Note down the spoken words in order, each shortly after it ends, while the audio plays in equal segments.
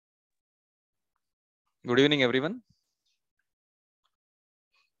Good evening, everyone.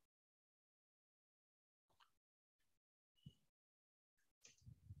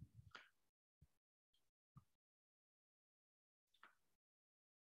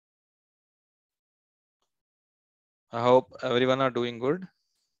 I hope everyone are doing good.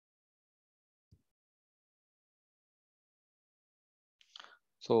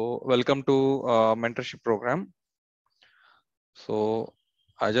 So welcome to mentorship program. So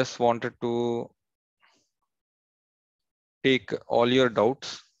I just wanted to take all your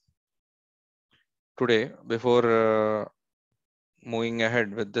doubts today before moving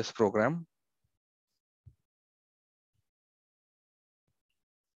ahead with this program.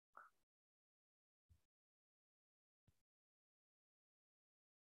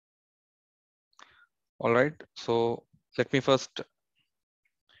 All right. So let me first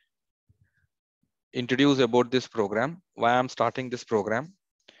introduce about this program, why I'm starting this program.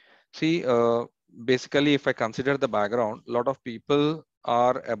 See, basically, if I consider the background, a lot of people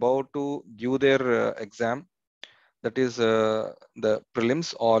are about to give their exam, that is the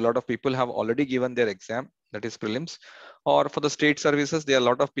prelims, or a lot of people have already given their exam, that is prelims, or for the state services, there are a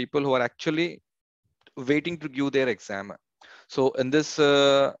lot of people who are actually waiting to give their exam. So in this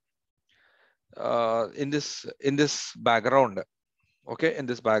background, okay, in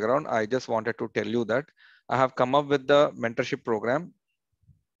this background, I just wanted to tell you that I have come up with the mentorship program.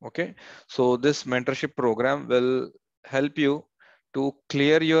 Okay, so this mentorship program will help you to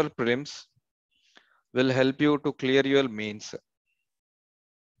clear your prelims, will help you to clear your mains.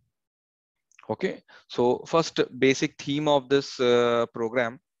 Okay, so first basic theme of this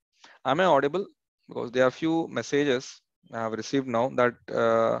program. Am I audible? Because there are few messages I have received now that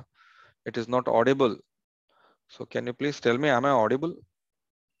it is not audible. So can you please tell me, am I audible?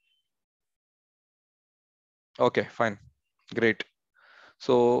 Okay, fine, great.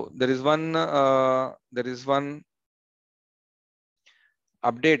 So there is one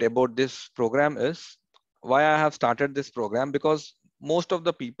update about this program is why I have started this program, because most of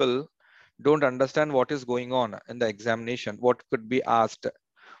the people don't understand what is going on in the examination, what could be asked,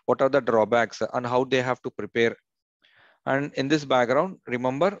 what are the drawbacks, and how they have to prepare. And in this background,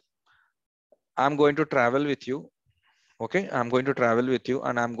 remember, I'm going to travel with you. Okay, I'm going to travel with you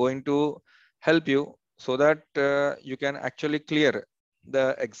and I'm going to help you so that you can actually clear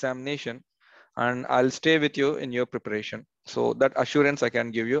the examination, and I'll stay with you in your preparation. So that assurance I can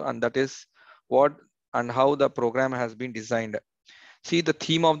give you, and that is what and how the program has been designed. See, the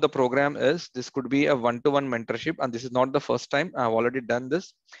theme of the program is this could be a one-to-one mentorship, and this is not the first time. I've already done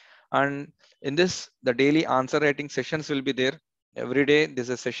this. And in this, the daily answer writing sessions will be there. Every day, there's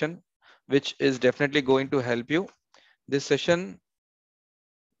a session which is definitely going to help you. This session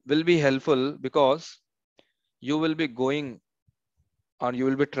will be helpful because you will be going or you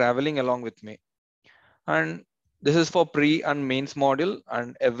will be traveling along with me. And this is for pre and mains module.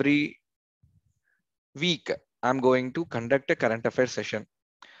 And every week, I'm going to conduct a current affairs session.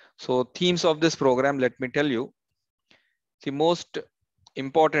 So themes of this program, let me tell you. The most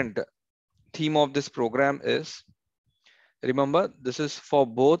important theme of this program is, remember, this is for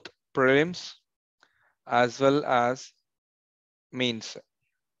both prelims as well as mains.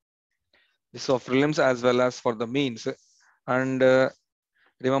 This is for prelims as well as for the mains. And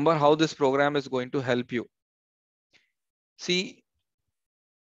remember how this program is going to help you. See,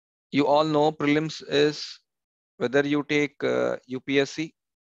 you all know prelims is whether you take UPSC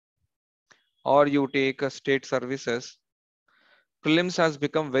or you take state services, prelims has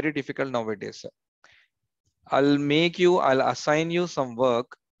become very difficult nowadays. I'll assign you some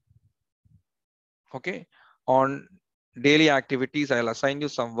work, okay, on daily activities. I'll assign you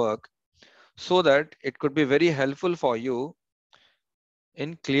some work so that it could be very helpful for you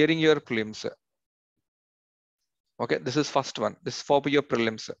in clearing your prelims. Okay, this is first one. This is for your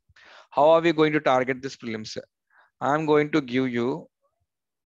prelims. How are we going to target this prelims? I'm going to give you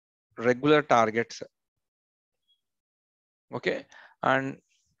regular targets. Okay, and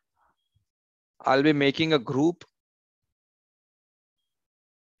I'll be making a group.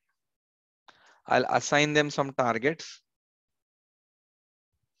 I'll assign them some targets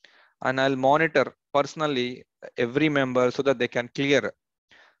and I'll monitor personally every member so that they can clear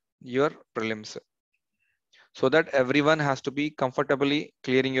your prelims, so that everyone has to be comfortably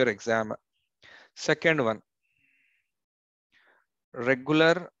clearing your exam. Second one,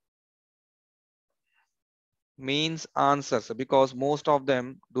 regular means answers, because most of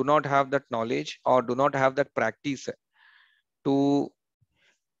them do not have that knowledge or do not have that practice to,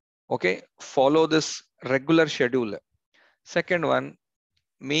 okay, follow this regular schedule. Second one,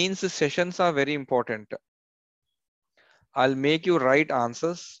 means sessions are very important. I'll make you write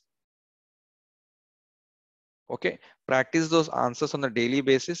answers Okay, practice those answers on a daily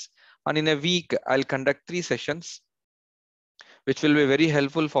basis. And in a week, I'll conduct 3 sessions, which will be very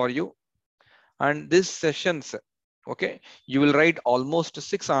helpful for you. And these sessions, okay, you will write almost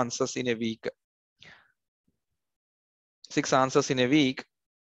 6 answers in a week. 6 answers in a week,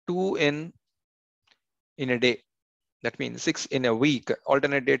 two in a day. That means 6 in a week,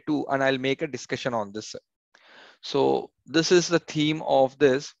 alternate day 2, and I'll make a discussion on this. So this is the theme of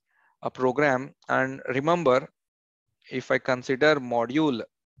this program. And remember, if I consider module,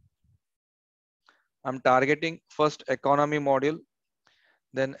 I'm targeting first economy module,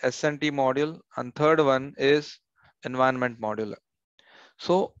 then S&T module, and third one is environment module.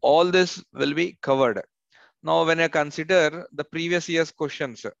 So all this will be covered. Now, when I consider the previous year's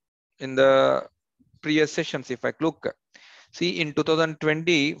questions in the previous sessions, if I look, see in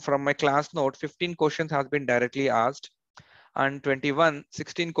 2020, from my class note, 15 questions has been directly asked, and 21,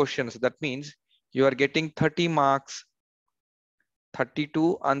 16 questions. That means you are getting 30 marks,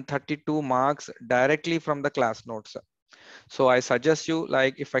 32 and 32 marks directly from the class notes. So I suggest you,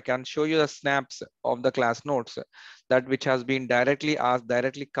 like, if I can show you the snaps of the class notes, that which has been directly asked,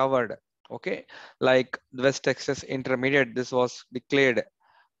 directly covered. Okay, like West Texas Intermediate, this was declared,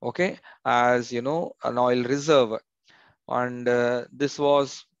 okay, as an oil reserve, and this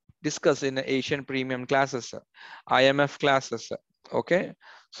was discussed in Asian premium classes, IMF classes. Okay,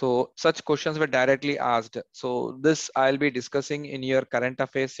 so such questions were directly asked. So this I'll be discussing in your current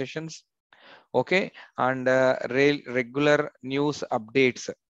affairs sessions. Okay, and regular news updates.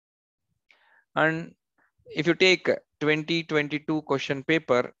 And if you take 2022 question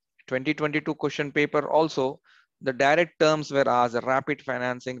paper, 2022 question paper also, the direct terms were as rapid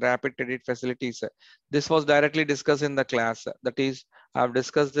financing, rapid credit facilities. This was directly discussed in the class. That is, I've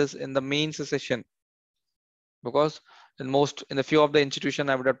discussed this in the mains session, because in a few of the institutions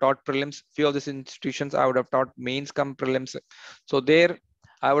I would have taught prelims, few of these institutions I would have taught mains come prelims. So there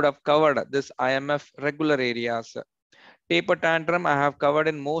I would have covered this IMF regular areas. Taper tantrum I have covered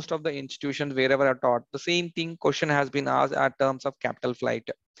in most of the institutions wherever I taught. The same thing question has been asked at terms of capital flight.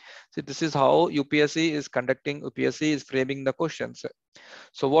 So this is how UPSC is conducting, UPSC is framing the questions.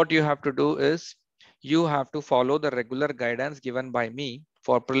 So what you have to do is you have to follow the regular guidance given by me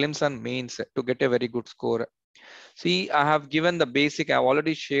for prelims and mains to get a very good score. See, I have given the basic, I've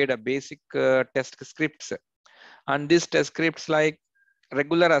already shared a basic test scripts, and these test scripts like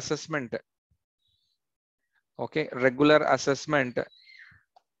regular assessment. Okay, regular assessment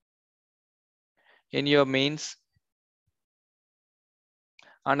in your mains,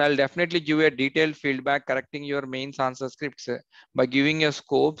 and I'll definitely give you a detailed feedback correcting your mains answer scripts by giving you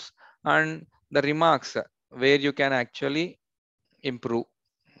scopes and the remarks where you can actually improve.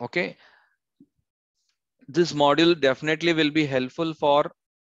 Okay, this module definitely will be helpful for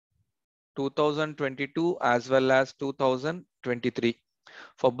 2022 as well as 2023.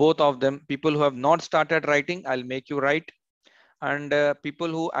 For both of them, people who have not started writing, I'll make you write, and people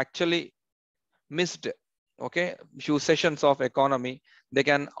who actually missed, okay, few sessions of economy, they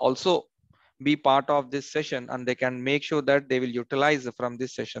can also be part of this session, and they can make sure that they will utilize from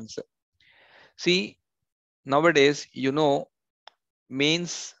these sessions. See, nowadays,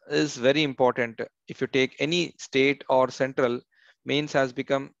 mains is very important. If you take any state or central, mains has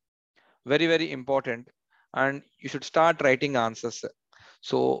become very, very important, and you should start writing answers.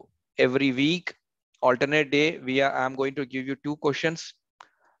 So every week, alternate day, I'm going to give you 2 questions.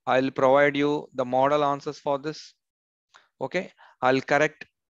 I'll provide you the model answers for this. Okay, I'll correct.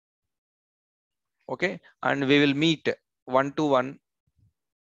 Okay, and we will meet one to one.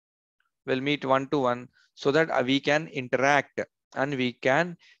 We'll meet one to one so that we can interact, and we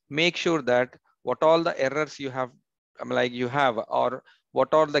can make sure that what all the errors you have, like you have, or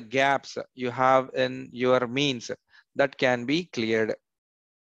what are the gaps you have in your means, that can be cleared.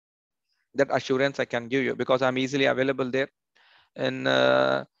 That assurance I can give you, because I'm easily available there. And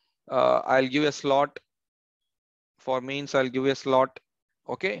I'll give a slot for means. I'll give you a slot.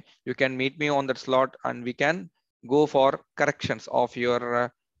 Okay, you can meet me on that slot, and we can go for corrections of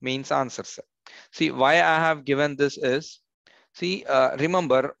your means answers. See, why I have given this is, see,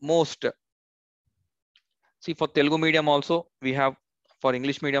 remember most, see, for Telugu medium also we have, for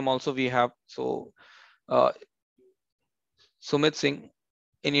English medium also we have. So uh, Sumit Singh,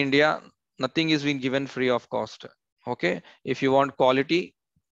 in India, nothing is being given free of cost. Okay, if you want quality,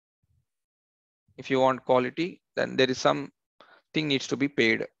 then there is something needs to be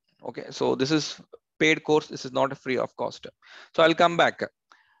paid. Okay, so this is paid course. This is not a free of cost. So I'll come back.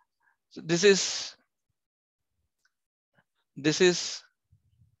 So this is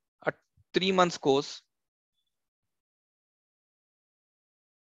a 3 months course.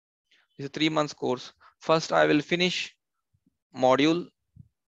 It's a 3 months course. First, I will finish module.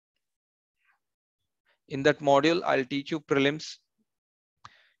 In that module, I'll teach you prelims.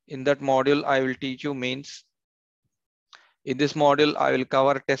 In that module, I will teach you mains. In this module, I will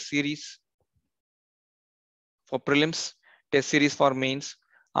cover test series for prelims, test series for mains.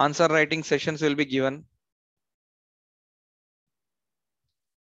 Answer writing sessions will be given.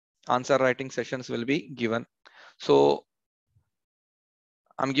 Answer writing sessions will be given. So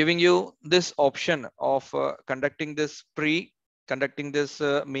I'm giving you this option of conducting this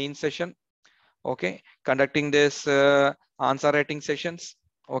main session. Okay, conducting this answer writing sessions.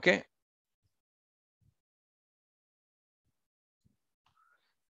 Okay.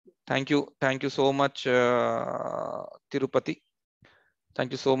 Thank you so much, Tirupati.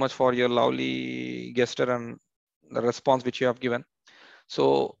 Thank you so much for your lovely gesture and the response which you have given.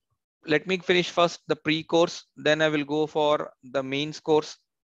 So let me finish first the pre-course, then I will go for the mains course.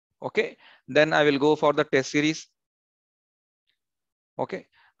 Okay, then I will go for the test series. Okay,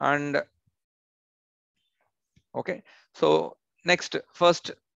 and okay, so next,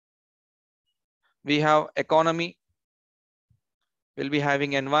 first we have economy, we'll be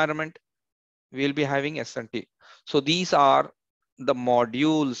having environment, we'll be having S&T. So these are the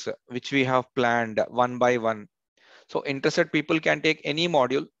modules which we have planned one by one. So interested people can take any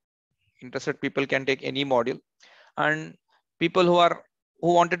module. Interested people can take any module, and people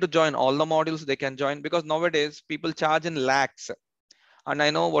who wanted to join all the modules, they can join, because nowadays people charge in lakhs, and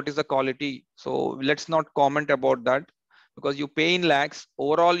I know what is the quality. So let's not comment about that, because you pay in lakhs,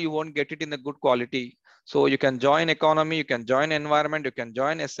 overall you won't get it in a good quality. So you can join economy, you can join environment, you can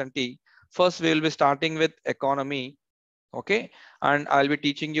join S&T. First, we will be starting with economy. Okay, and I'll be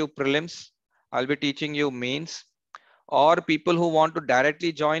teaching you prelims, I'll be teaching you mains. Or people who want to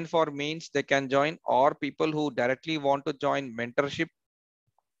directly join for mains, they can join. Or people who directly want to join mentorship,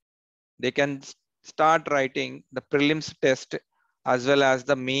 they can start writing the prelims test as well as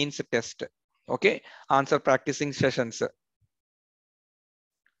the mains test. Okay, answer practicing sessions.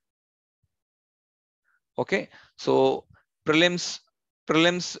 Okay, so prelims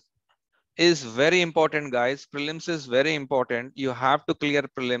is very important, guys. Prelims is very important. You have to clear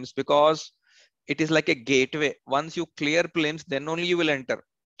prelims, because it is like a gateway. Once you clear prelims, then only you will enter.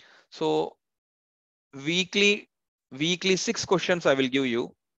 So weekly 6 questions I will give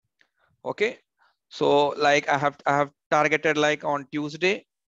you. Okay, so like I have targeted like on Tuesday.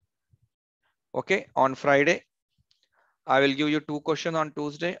 Okay, on Friday I will give you 2 questions on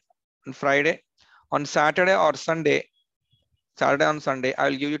Tuesday. On Friday, on Saturday or Sunday, Saturday on Sunday, I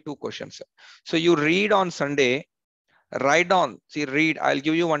will give you 2 questions. So you read on Sunday, write down, see, read, I'll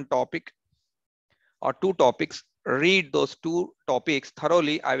give you one topic or 2 topics. Read those 2 topics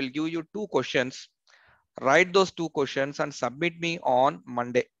thoroughly. I will give you 2 questions. Write those 2 questions and submit me on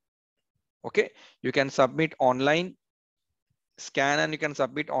Monday. Okay, you can submit online, scan, and you can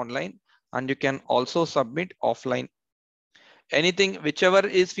submit online, and you can also submit offline. Anything, whichever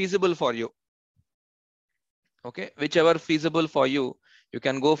is feasible for you. Okay, whichever feasible for you, you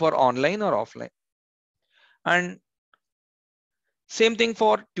can go for online or offline. And same thing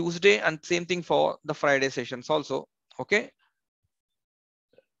for Tuesday and same thing for the Friday sessions also. Okay,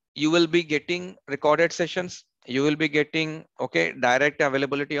 you will be getting recorded sessions. You will be getting, okay, direct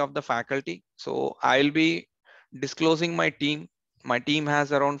availability of the faculty. So I'll be disclosing my team. My team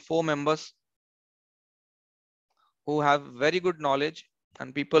has around 4 members who have very good knowledge,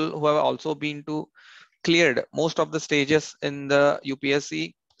 and people who have also been to cleared most of the stages in the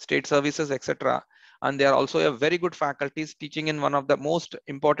UPSC, state services, etc. And they are also a very good faculties teaching in one of the most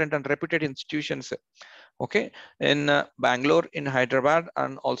important and reputed institutions. Okay, in Bangalore, in Hyderabad,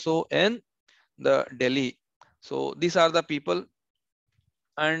 and also in the Delhi. So these are the people,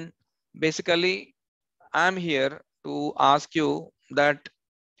 and basically I'm here to ask you that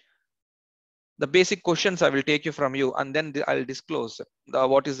the basic questions I will take you from you, and then I'll disclose the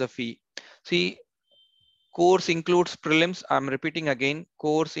what is the fee. See, course includes prelims. I'm repeating again,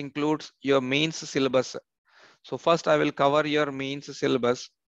 course includes your mains syllabus. So first I will cover your mains syllabus,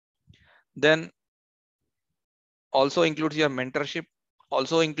 then also includes your mentorship,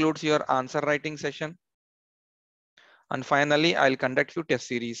 also includes your answer writing session, and finally I'll conduct you test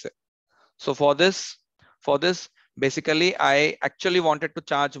series. So for this, basically I actually wanted to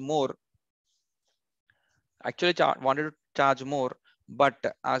charge more, wanted to charge more, but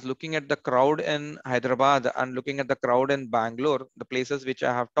as looking at the crowd in Hyderabad and looking at the crowd in Bangalore, the places which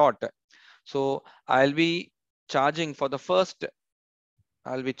I have taught, so I'll be charging for the first,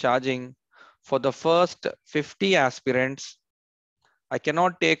 I'll be charging for the first 50 aspirants. I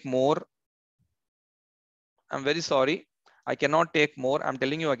cannot take more. I'm very sorry. I cannot take more. I'm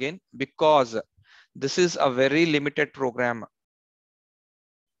telling you again, because This is a very limited program.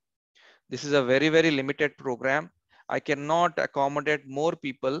 This is a very, very limited program. I cannot accommodate more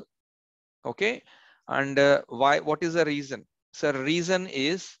people. Okay. And why? What is the reason? So reason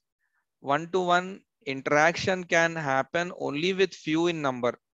is one-to-one interaction can happen only with few in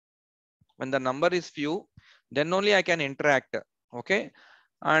number. When the number is few, then only I can interact. Okay.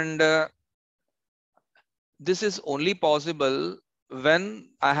 And this is only possible when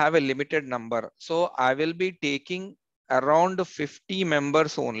I have a limited number. So I will be taking around 50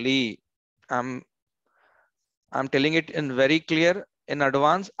 members only. I'm I'm telling it in very clear in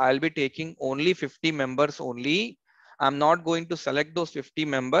advance. I'll be taking only 50 members only. I'm not going to select those 50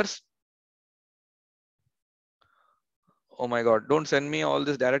 members. Oh my God, don't send me all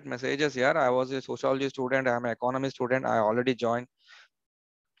these direct messages here. I was a sociology student. I'm an economy student. I already joined.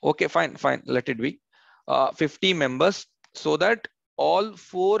 Okay, fine, fine. Let it be. 50 members so that all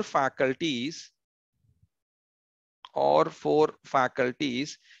four faculties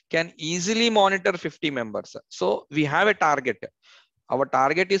can easily monitor 50 members. So we have a target. Our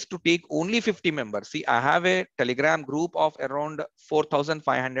target is to take only 50 members. See, I have a Telegram group of around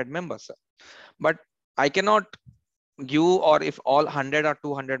 4,500 members, but I cannot give, or if all 100 or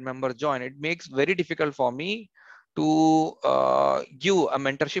 200 members join, it makes very difficult for me to give a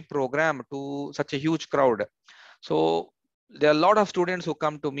mentorship program to such a huge crowd. So there are a lot of students who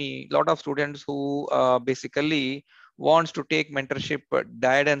come to me, a lot of students who basically wants to take mentorship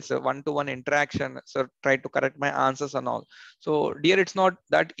guidance, one-to-one interaction, so try to correct my answers and all. So dear, it's not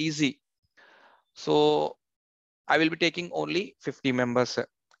that easy. So I will be taking only 50 members.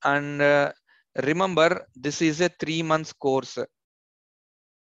 And remember, this is a 3 months course.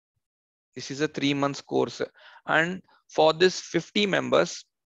 This is a 3 months course. And for this 50 members,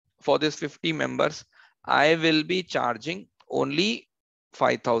 I will be charging only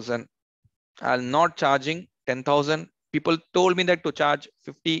 5,000. I'm not charging 10,000. People told me that to charge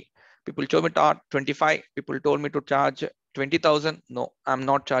 50. People told me to charge 25. People told me to charge 20,000. No, I'm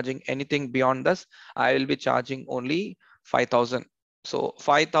not charging anything beyond this. I will be charging only 5,000. So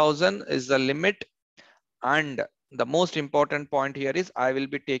 5,000 is the limit. And the most important point here is I will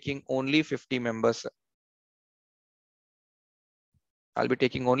be taking only 50 members. I'll be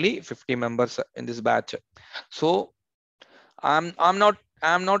taking only 50 members in this batch. So I'm not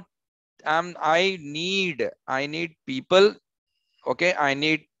I need people. Okay, I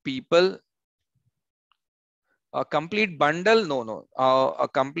need people. A complete bundle, no. A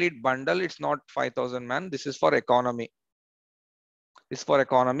complete bundle, it's not 5,000, man. This is for economy. This is for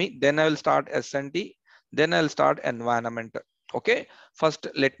economy. Then I will start S&T. Then I'll start environment. Okay. First,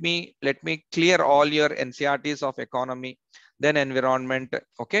 let me clear all your NCRTs of economy, then environment.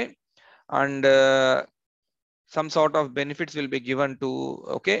 Okay. And some sort of benefits will be given to,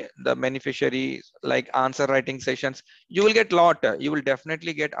 okay, the beneficiaries, like answer writing sessions. You will get lot. You will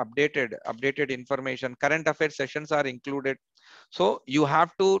definitely get updated information. Current affairs sessions are included. So you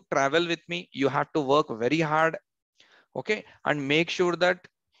have to travel with me. You have to work very hard. Okay. And make sure that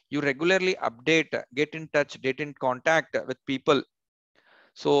you regularly update, get in touch, get in contact with people.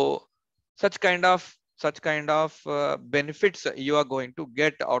 So such kind of benefits you are going to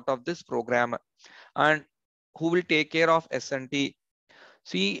get out of this program. And who will take care of S&T?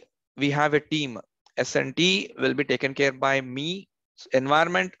 See, we have a team. S&T will be taken care by me.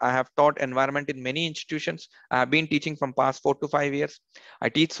 Environment, I have taught environment in many institutions. I have been teaching from past 4 to 5 years. I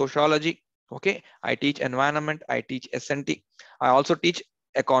teach sociology. Okay. I teach environment. I teach S&T. I also teach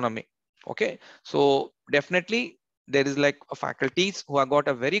economy. Okay. So definitely there is like faculties who have got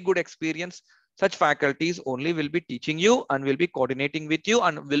a very good experience. Such faculties only will be teaching you and will be coordinating with you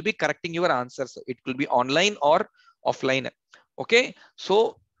and will be correcting your answers. It will be online or offline. Okay.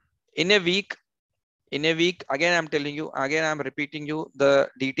 So in a week, again, I'm telling you, again, I'm repeating you the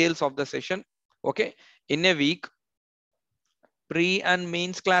details of the session. Okay. In a week, pre and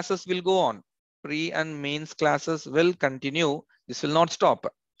mains classes will go on. Pre and mains classes will continue. This will not stop.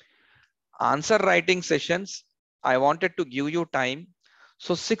 Answer writing sessions, I wanted to give you time.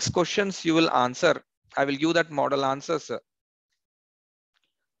 So 6 questions you will answer. I will give that model answers.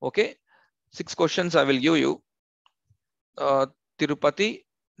 Okay. 6 questions I will give you. Tirupati,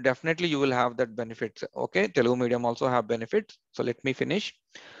 definitely you will have that benefits. Okay. Telugu medium also have benefits. So let me finish.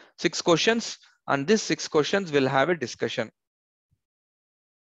 6 questions, and these 6 questions will have a discussion.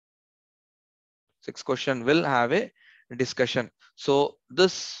 6 question will have a discussion. So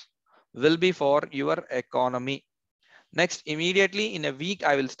this will be for your economy. Next, immediately in a week,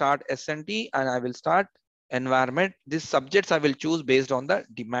 I will start S&T and I will start environment. These subjects I will choose based on the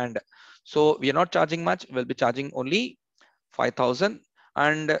demand. So we are not charging much. We'll be charging only 5,000.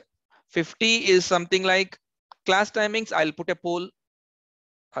 And 50 is something like class timings. I'll put a poll.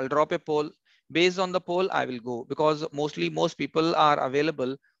 I'll drop a poll. Based on the poll, I will go, because mostly most people are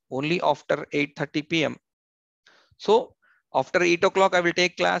available only after 8:30 p.m. So after 8 o'clock, I will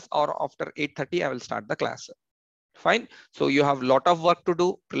take class, or after 8:30, I will start the class. Fine. So you have a lot of work to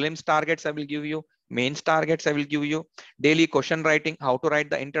do. Prelims targets I will give you. Mains targets I will give you. Daily question writing, how to write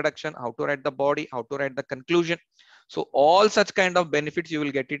the introduction, how to write the body, how to write the conclusion. So all such kind of benefits you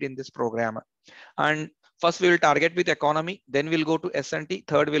will get it in this program. And first we will target with economy, then we'll go to S&T,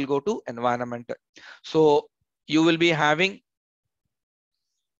 third we'll go to environment. So you will be having,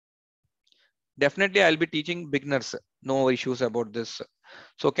 definitely I'll be teaching beginners, no issues about this.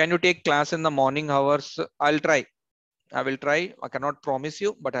 So can you take class in the morning hours? I'll try. I will try. I cannot promise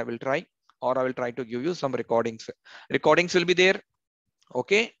you, but I will try, or I will try to give you some recordings. Recordings will be there.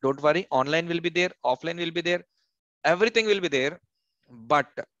 Okay, don't worry. Online will be there. Offline will be there. Everything will be there. But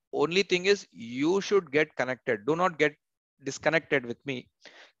only thing is, you should get connected. Do not get disconnected with me.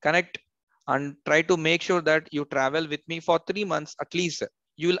 Connect and try to make sure that you travel with me for 3 months at least.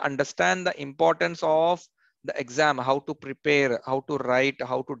 You will understand the importance of the exam, how to prepare, how to write,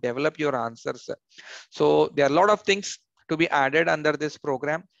 how to develop your answers. So there are a lot of things to be added under this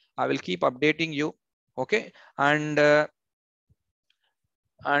program. I will keep updating you. Okay. And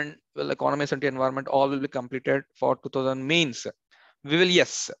well, economy, and environment, all will be completed for 2000 means. We will,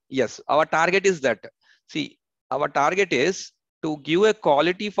 yes. Our target is that. See, our target is to give a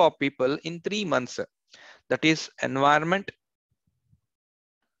quality for people in 3 months. That is environment,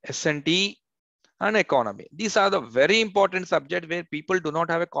 S&T, and economy. These are the very important subjects where people do not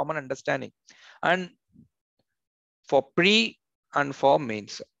have a common understanding. And for pre and for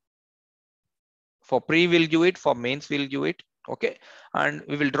mains. For pre we'll give it, for mains we'll give it. Okay. And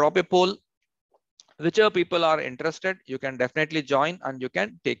we will drop a poll. Whichever people are interested, you can definitely join and you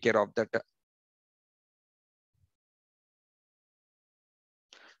can take care of that.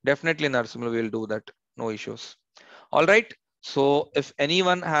 Definitely, Narsimul will do that. No issues. All right. So if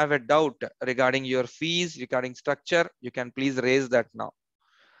anyone have a doubt regarding your fees, regarding structure, you can please raise that now.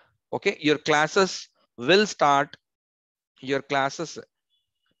 Okay. Your classes will start. Your classes.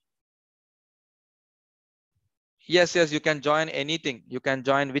 Yes, you can join anything. You can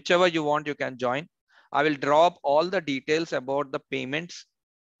join whichever you want, you can join. I will drop all the details about the payments.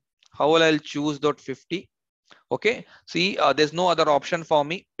 How will I choose .50? Okay. See, there's no other option for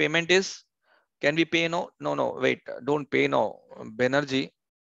me. Payment is, can we pay now? No, wait, don't pay now. Banerjee,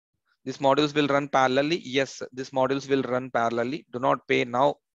 these modules will run parallelly. Yes, these modules will run parallelly. Do not pay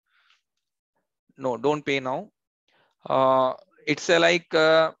now. No, don't pay now. It's a like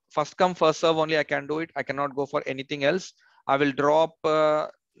first come, first serve only. I can do it. I cannot go for anything else. I will drop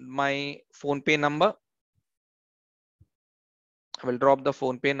my phone pay number. I will drop the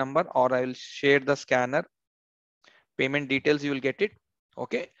phone pay number, or I will share the scanner. Payment details, you will get it.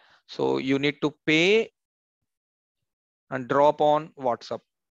 Okay. So you need to pay and drop on WhatsApp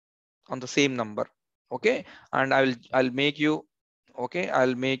on the same number. Okay. And I'll make you, okay,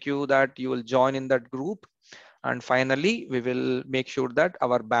 I'll make you that you will join in that group. And finally, we will make sure that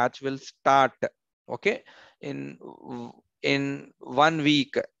our batch will start. Okay. In 1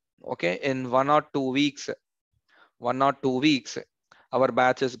 week. Okay. In 1 or 2 weeks, our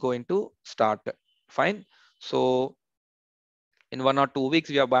batch is going to start. Fine. So in 1 or 2 weeks,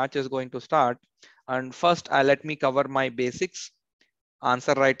 your batch is going to start. And first, let me cover my basics,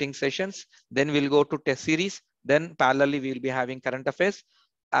 answer writing sessions. Then we'll go to test series. Then parallelly, we'll be having current affairs.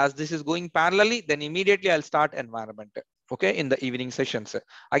 As this is going parallelly, then immediately I'll start environment. Okay, in the evening sessions.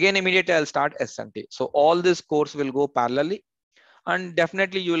 Again, immediately I'll start S&T. So all this course will go parallelly. And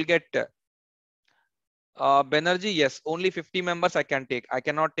definitely you will get Banerjee, yes, only 50 members I can take. I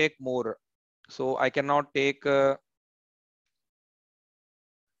cannot take more. So I cannot take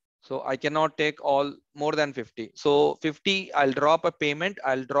all more than 50. So 50, I'll drop a payment.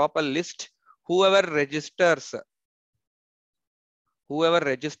 I'll drop a list. Whoever registers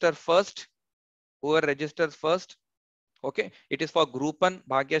first, okay. It is for Group 1,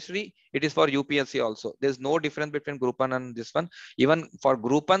 Bhagyashree. It is for UPSC also. There's no difference between Group 1 and this one. Even for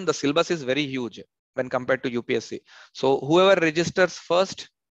Group 1, the syllabus is very huge when compared to UPSC. So whoever registers first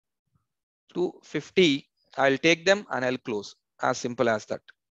to 50, I'll take them and I'll close. As simple as that.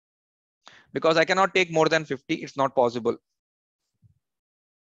 Because I cannot take more than 50. It's not possible.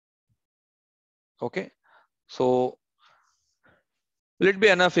 Okay. So will it be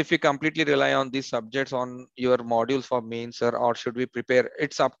enough if we completely rely on these subjects on your modules for mains, sir, or should we prepare?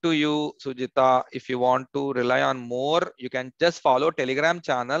 It's up to you, Sujita. If you want to rely on more, you can just follow Telegram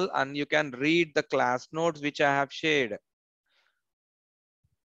channel and you can read the class notes which I have shared.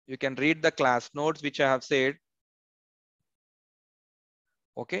 You can read the class notes which I have said.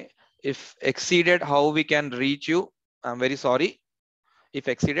 Okay, if exceeded, how we can reach you? I'm very sorry. If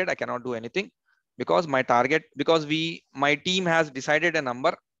exceeded, I cannot do anything because my target, because my team has decided a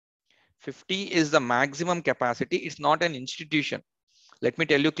number. 50 is the maximum capacity. It's not an institution. Let me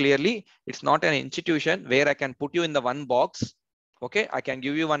tell you clearly, it's not an institution where I can put you in the one box. Okay, I can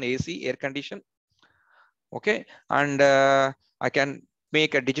give you one AC, air condition. Okay, and I can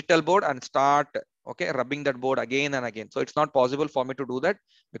make a digital board and start, okay, rubbing that board again and again. So it's not possible for me to do that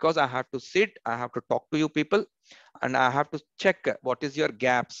because I have to sit, I have to talk to you people, and I have to check what is your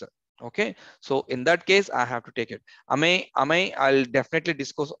gaps. Okay, so in that case, I have to take it. I'll definitely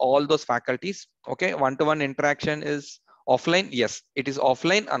discuss all those faculties. Okay, one-to-one interaction is offline. Yes, it is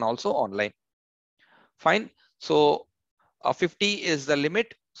offline and also online. Fine. So 50 is the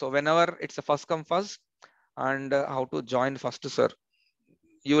limit. So whenever it's a first come first, and how to join first, sir,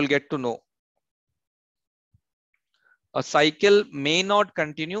 you will get to know. A cycle may not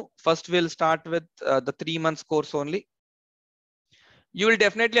continue. First, we'll start with the 3 months course only. You will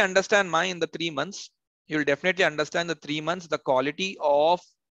definitely understand in the 3 months. You will definitely understand the 3 months, the quality of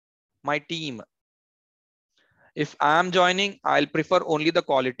my team. If I am joining, I'll prefer only the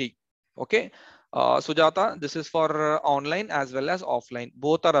quality. Okay. Sujata, this is for online as well as offline.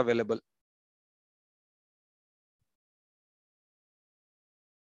 Both are available.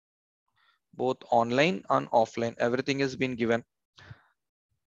 Both online and offline. Everything has been given.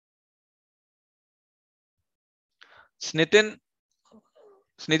 Snitin,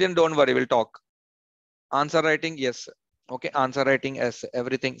 don't worry, we'll talk. Answer writing, yes. Okay, answer writing, yes,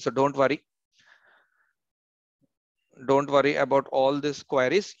 everything. So don't worry. Don't worry about all these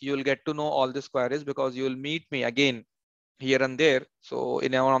queries. You'll get to know all these queries because you'll meet me again here and there. So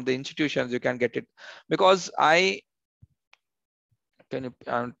in one of the institutions, you can get it. Because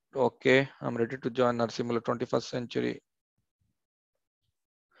okay, I'm ready to join our similar 21st century.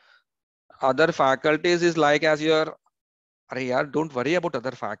 Other faculties is like as your, don't worry about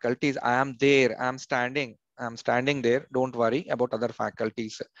other faculties. I am there. I'm standing there. Don't worry about other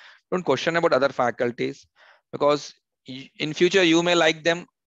faculties. Don't question about other faculties because in future you may like them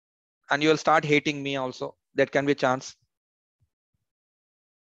and you will start hating me also. That can be a chance.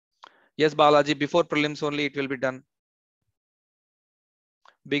 Yes, Balaji, before prelims only it will be done.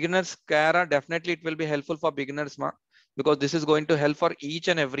 Beginners, Kara, definitely it will be helpful for beginners, because this is going to help for each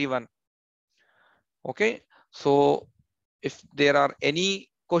and everyone. Okay, so if there are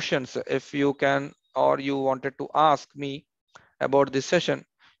any questions, if you can or you wanted to ask me about this session,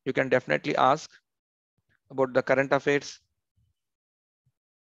 you can definitely ask about the current affairs.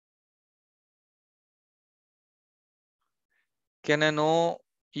 Can I know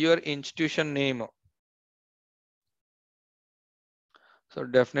your institution name? So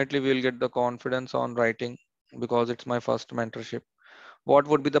definitely we'll get the confidence on writing because it's my first mentorship. What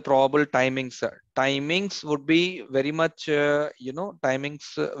would be the probable timings? Timings would be very much,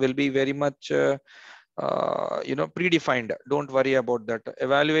 timings will be very much, predefined. Don't worry about that.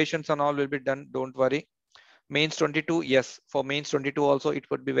 Evaluations and all will be done. Don't worry. Mains 22, yes. For mains 22 also, it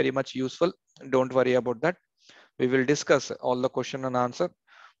would be very much useful. Don't worry about that. We will discuss all the question and answer.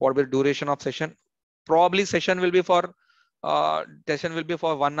 What will duration of session? Probably session will be for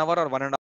 1 hour or 1.5 hours.